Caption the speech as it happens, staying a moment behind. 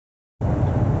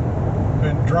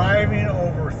driving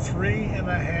over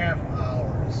 3.5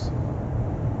 hours.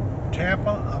 Tampa,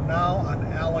 I'm now on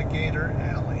Alligator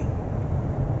Alley.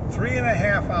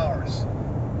 3.5 hours.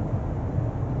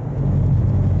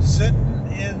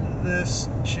 Sitting in this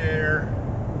chair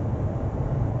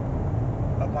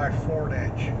of my Ford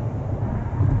Edge.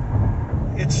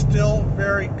 It's still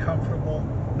very comfortable,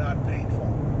 not painful.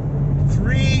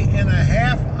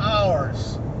 3.5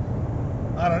 hours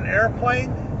on an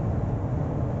airplane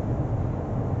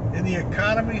in the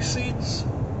economy seats.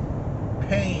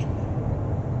 Pain.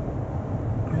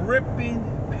 Gripping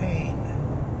pain.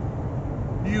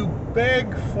 You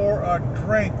beg for a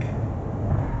drink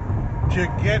to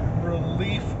get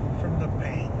relief from the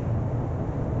pain.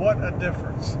 What a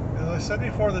difference. As I said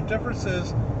before, the difference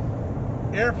is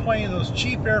those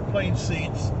cheap airplane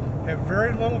seats have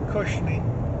very little cushioning,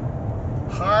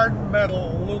 hard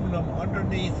metal aluminum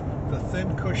underneath the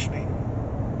thin cushioning.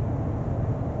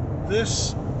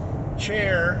 This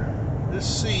chair,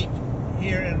 this seat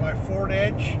here in my Ford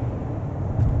Edge,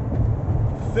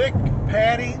 thick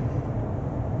padding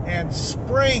and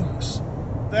springs.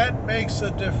 That makes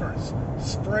a difference.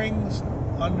 Springs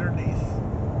underneath.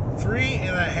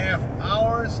 3.5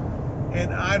 hours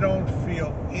and I don't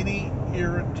feel any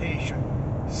irritation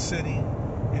sitting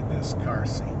in this car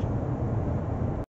seat.